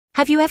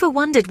Have you ever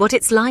wondered what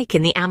it's like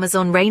in the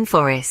Amazon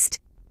rainforest?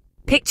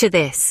 Picture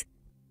this.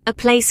 A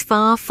place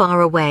far,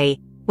 far away,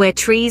 where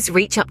trees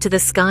reach up to the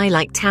sky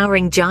like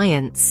towering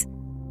giants.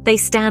 They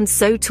stand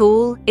so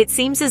tall, it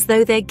seems as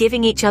though they're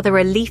giving each other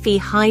a leafy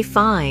high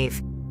five.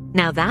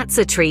 Now that's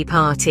a tree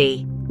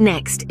party.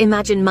 Next,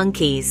 imagine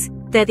monkeys.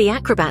 They're the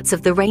acrobats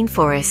of the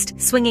rainforest,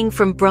 swinging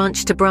from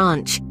branch to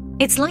branch.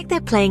 It's like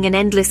they're playing an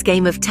endless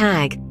game of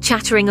tag,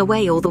 chattering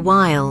away all the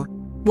while.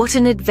 What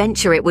an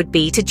adventure it would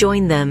be to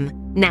join them.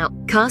 Now,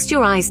 cast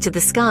your eyes to the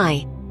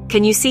sky.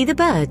 Can you see the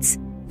birds?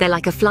 They're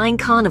like a flying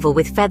carnival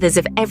with feathers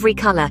of every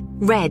color,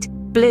 red,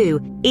 blue,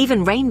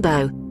 even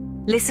rainbow.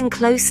 Listen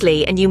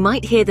closely and you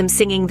might hear them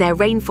singing their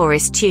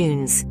rainforest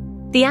tunes.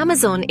 The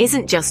Amazon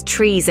isn't just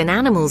trees and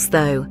animals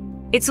though.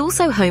 It's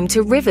also home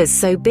to rivers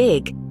so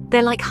big,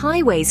 they're like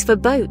highways for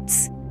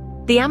boats.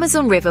 The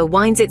Amazon River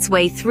winds its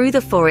way through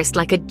the forest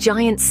like a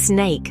giant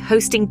snake,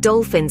 hosting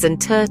dolphins and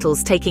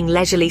turtles taking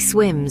leisurely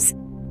swims.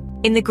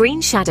 In the green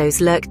shadows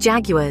lurk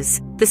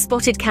jaguars, the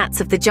spotted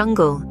cats of the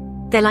jungle.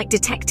 They're like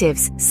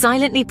detectives,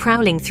 silently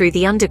prowling through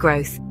the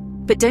undergrowth.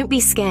 But don't be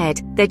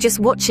scared, they're just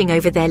watching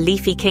over their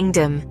leafy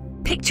kingdom.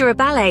 Picture a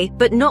ballet,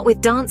 but not with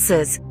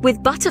dancers,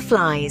 with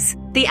butterflies.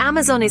 The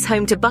Amazon is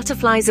home to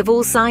butterflies of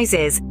all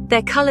sizes,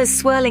 their colors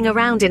swirling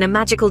around in a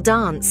magical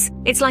dance.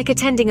 It's like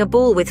attending a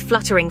ball with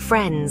fluttering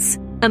friends.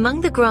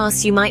 Among the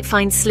grass you might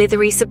find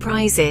slithery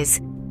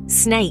surprises.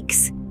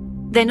 Snakes.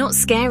 They're not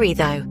scary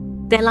though.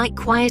 They're like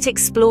quiet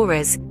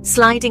explorers,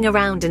 sliding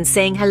around and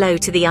saying hello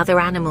to the other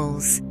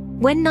animals.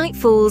 When night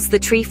falls, the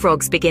tree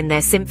frogs begin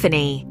their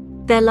symphony.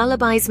 Their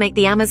lullabies make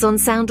the Amazon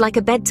sound like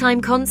a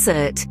bedtime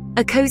concert,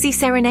 a cozy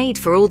serenade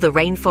for all the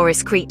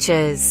rainforest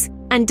creatures.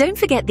 And don't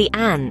forget the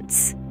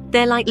ants.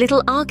 They're like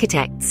little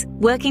architects,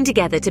 working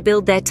together to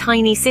build their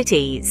tiny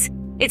cities.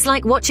 It's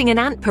like watching an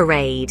ant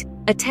parade,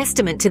 a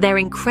testament to their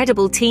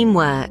incredible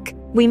teamwork.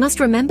 We must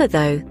remember,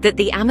 though, that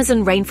the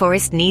Amazon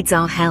rainforest needs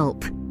our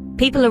help.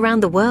 People around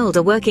the world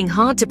are working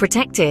hard to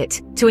protect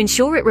it, to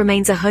ensure it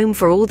remains a home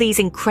for all these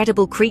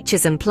incredible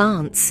creatures and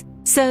plants.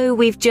 So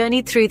we've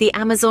journeyed through the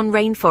Amazon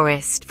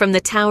rainforest, from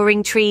the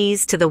towering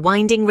trees to the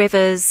winding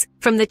rivers,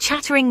 from the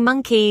chattering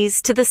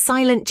monkeys to the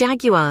silent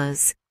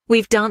jaguars.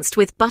 We've danced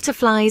with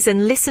butterflies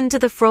and listened to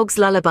the frogs'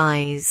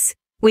 lullabies.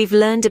 We've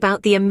learned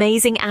about the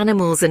amazing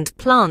animals and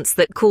plants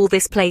that call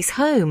this place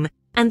home,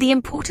 and the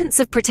importance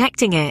of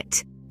protecting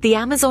it. The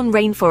Amazon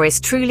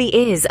rainforest truly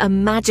is a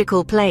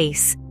magical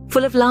place,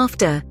 full of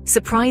laughter,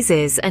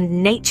 surprises,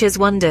 and nature's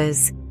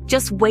wonders,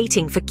 just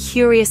waiting for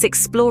curious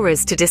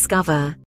explorers to discover.